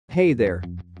Hey there.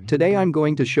 Today I'm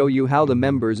going to show you how the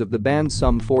members of the band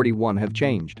Sum 41 have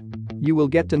changed. You will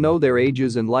get to know their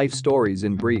ages and life stories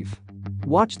in brief.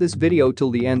 Watch this video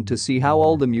till the end to see how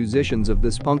all the musicians of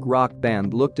this punk rock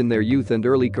band looked in their youth and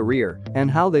early career and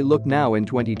how they look now in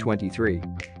 2023.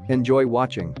 Enjoy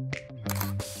watching.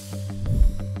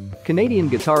 Canadian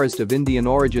guitarist of Indian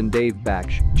origin Dave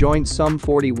Baksh joined Sum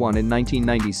 41 in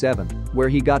 1997, where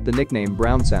he got the nickname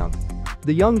Brownsound.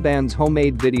 The young band's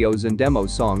homemade videos and demo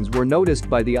songs were noticed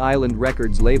by the Island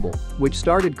Records label, which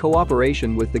started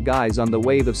cooperation with the guys on the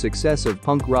wave of success of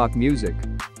punk rock music.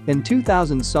 In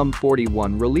 2000, Sum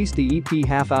 41 released the EP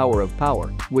Half Hour of Power,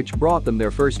 which brought them their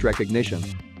first recognition.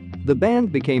 The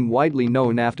band became widely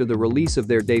known after the release of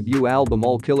their debut album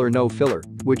All Killer No Filler,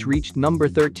 which reached number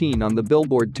 13 on the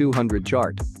Billboard 200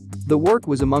 chart. The work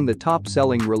was among the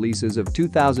top-selling releases of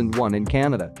 2001 in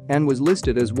Canada and was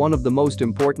listed as one of the most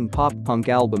important pop-punk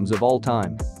albums of all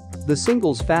time. The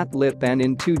singles Fat Lip and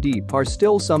In Too Deep are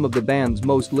still some of the band's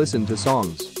most listened-to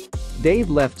songs.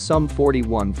 Dave left Sum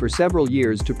 41 for several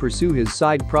years to pursue his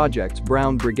side projects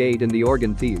Brown Brigade and the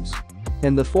Organ Thieves.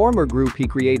 In the former group he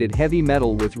created heavy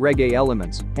metal with reggae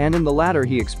elements, and in the latter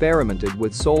he experimented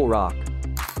with soul rock.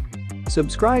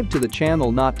 Subscribe to the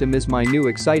channel not to miss my new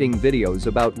exciting videos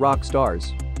about rock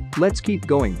stars. Let's keep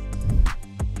going.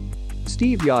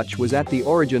 Steve Jocz was at the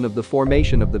origin of the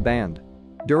formation of the band.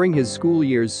 During his school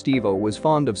years, Steve-O was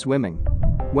fond of swimming.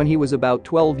 When he was about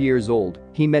 12 years old,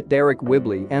 he met Deryck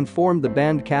Whibley and formed the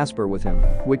band Casper with him,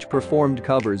 which performed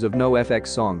covers of NoFX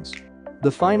songs.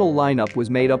 The final lineup was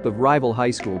made up of rival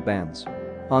high school bands.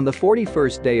 On the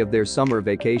 41st day of their summer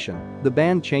vacation, the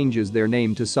band changes their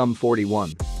name to Sum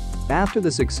 41. After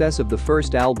the success of the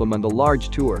first album and a large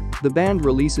tour, the band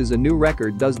releases a new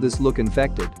record, Does This Look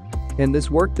Infected? In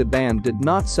this work the band did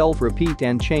not self-repeat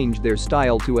and changed their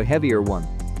style to a heavier one.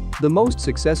 The most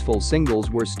successful singles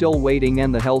were Still Waiting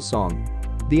and The Hell Song.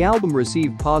 The album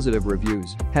received positive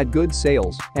reviews, had good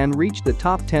sales, and reached the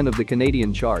top 10 of the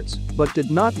Canadian charts, but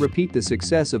did not repeat the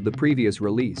success of the previous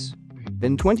release.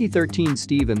 In 2013,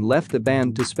 Steven left the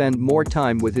band to spend more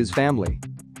time with his family.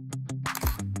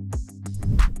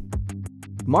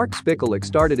 Mark Spicoluk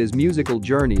started his musical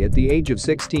journey at the age of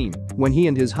 16 when he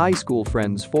and his high school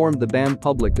friends formed the band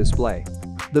Public Display.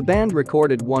 The band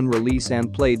recorded one release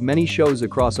and played many shows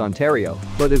across Ontario,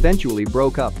 but eventually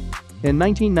broke up. In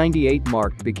 1998,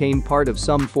 Mark became part of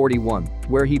Sum 41,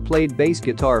 where he played bass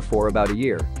guitar for about a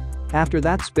year. After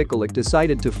that, Spicoluk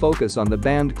decided to focus on the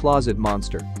band Closet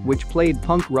Monster, which played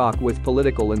punk rock with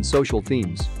political and social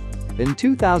themes. In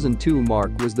 2002,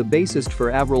 Mark was the bassist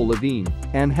for Avril Lavigne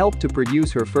and helped to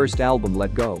produce her first album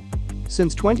Let Go.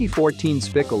 Since 2014,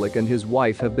 Spicoluk and his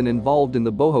wife have been involved in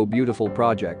the Boho Beautiful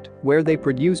project, where they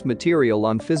produce material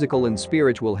on physical and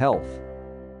spiritual health.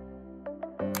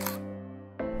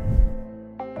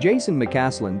 Jason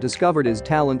McCaslin discovered his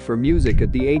talent for music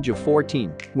at the age of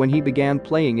 14 when he began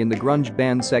playing in the grunge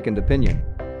band Second Opinion.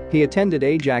 He attended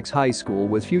Ajax High School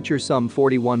with future Sum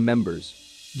 41 members.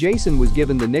 Jason was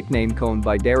given the nickname Cone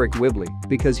by Deryck Whibley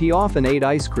because he often ate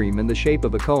ice cream in the shape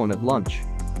of a cone at lunch.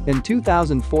 In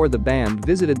 2004, the band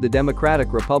visited the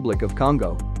Democratic Republic of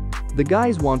Congo. The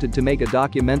guys wanted to make a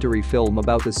documentary film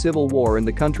about the civil war in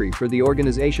the country for the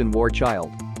organization War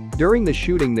Child. During the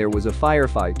shooting there was a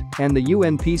firefight, and the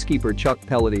UN peacekeeper Chuck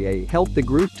Pelletier helped the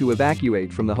group to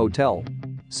evacuate from the hotel.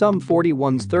 Sum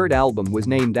 41's third album was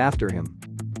named after him.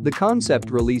 The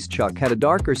concept release Chuck had a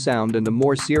darker sound and a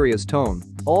more serious tone.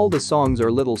 All the songs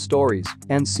are little stories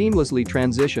and seamlessly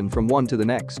transition from one to the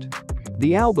next.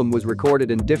 The album was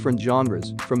recorded in different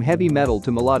genres, from heavy metal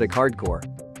to melodic hardcore.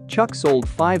 Chuck sold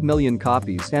 5 million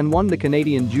copies and won the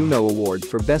Canadian Juno Award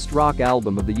for Best Rock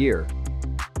Album of the Year.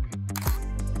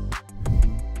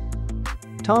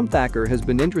 Thacker has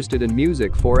been interested in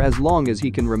music for as long as he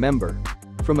can remember.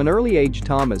 From an early age,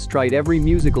 Thomas tried every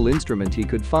musical instrument he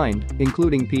could find,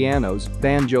 including pianos,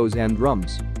 banjos and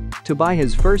drums. To buy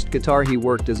his first guitar he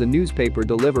worked as a newspaper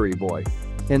delivery boy.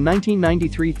 In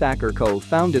 1993, Thacker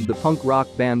co-founded the punk rock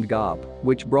band Gob,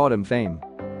 which brought him fame.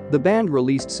 The band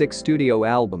released 6 studio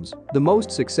albums, the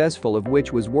most successful of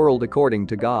which was World According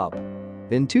to Gob.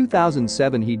 In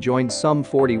 2007 he joined Sum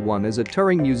 41 as a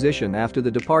touring musician after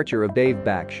the departure of Dave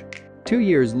Baksh. 2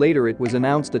 years later it was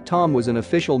announced that Tom was an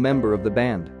official member of the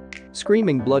band.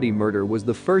 Screaming Bloody Murder was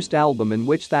the first album in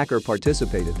which Thacker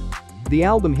participated. The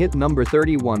album hit number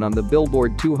 31 on the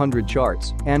Billboard 200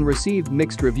 charts and received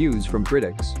mixed reviews from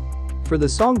critics. For the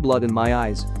song Blood in My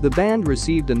Eyes, the band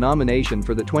received a nomination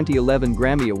for the 2011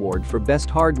 Grammy Award for Best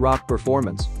Hard Rock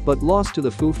Performance, but lost to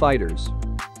the Foo Fighters.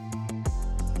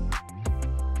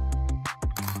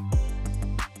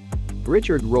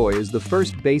 Richard Roy is the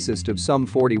first bassist of Sum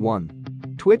 41.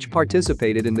 Twitch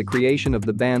participated in the creation of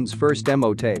the band's first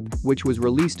demo tape, which was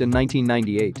released in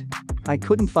 1998. I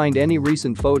couldn't find any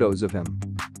recent photos of him.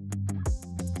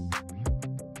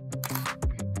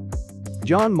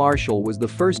 Jon Marshall was the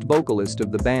first vocalist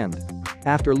of the band.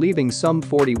 After leaving Sum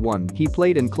 41, he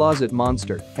played in Closet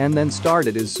Monster and then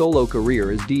started his solo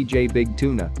career as DJ Big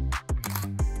Tuna.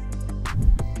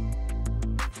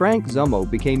 Frank Zummo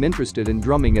became interested in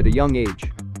drumming at a young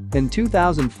age. In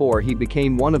 2004, he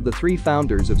became one of the 3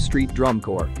 founders of Street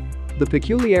Drumcore. The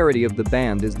peculiarity of the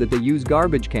band is that they use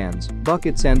garbage cans,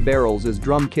 buckets and barrels as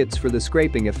drum kits for the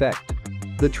scraping effect.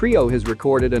 The trio has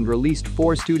recorded and released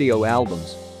 4 studio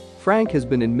albums. Frank has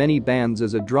been in many bands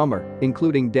as a drummer,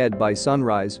 including Dead by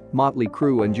Sunrise, Motley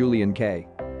Crue and Julian K.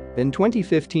 In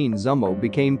 2015, Zummo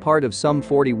became part of Sum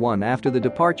 41 after the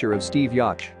departure of Steve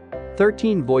Jocz.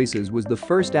 13 Voices was the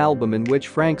first album in which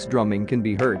Frank's drumming can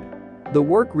be heard. The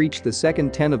work reached the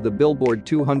second 10 of the Billboard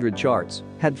 200 charts,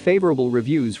 had favorable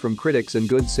reviews from critics and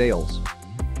good sales.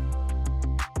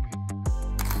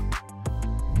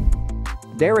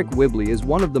 Deryck Whibley is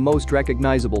one of the most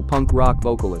recognizable punk rock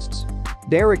vocalists.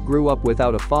 Deryck grew up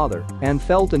without a father and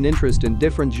felt an interest in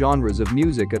different genres of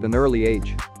music at an early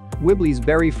age. Whibley's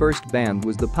very first band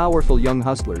was the powerful Young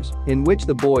Hustlers, in which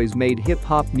the boys made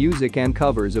hip-hop music and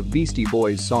covers of Beastie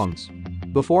Boys songs.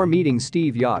 Before meeting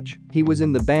Steve Jocz, he was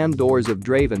in the band Doors of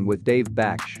Draven with Dave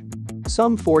Baksh.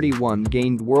 Sum 41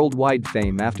 gained worldwide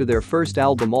fame after their first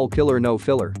album All Killer No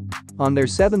Filler. On their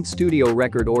 7th studio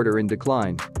record Order in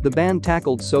Decline, the band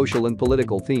tackled social and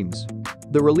political themes.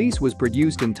 The release was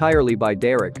produced entirely by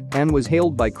Deryck and was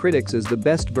hailed by critics as the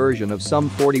best version of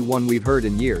Sum 41 we've heard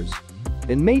in years.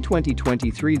 In May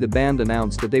 2023, the band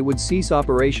announced that they would cease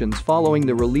operations following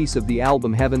the release of the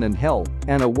album Heaven and Hell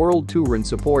and a world tour in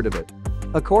support of it.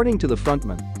 According to the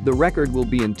frontman, the record will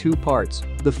be in 2 parts.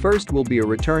 The first will be a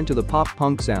return to the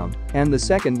pop-punk sound, and the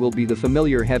second will be the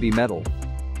familiar heavy metal.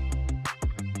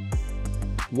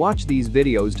 Watch these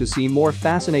videos to see more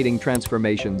fascinating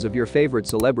transformations of your favorite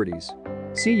celebrities.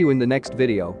 See you in the next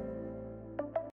video.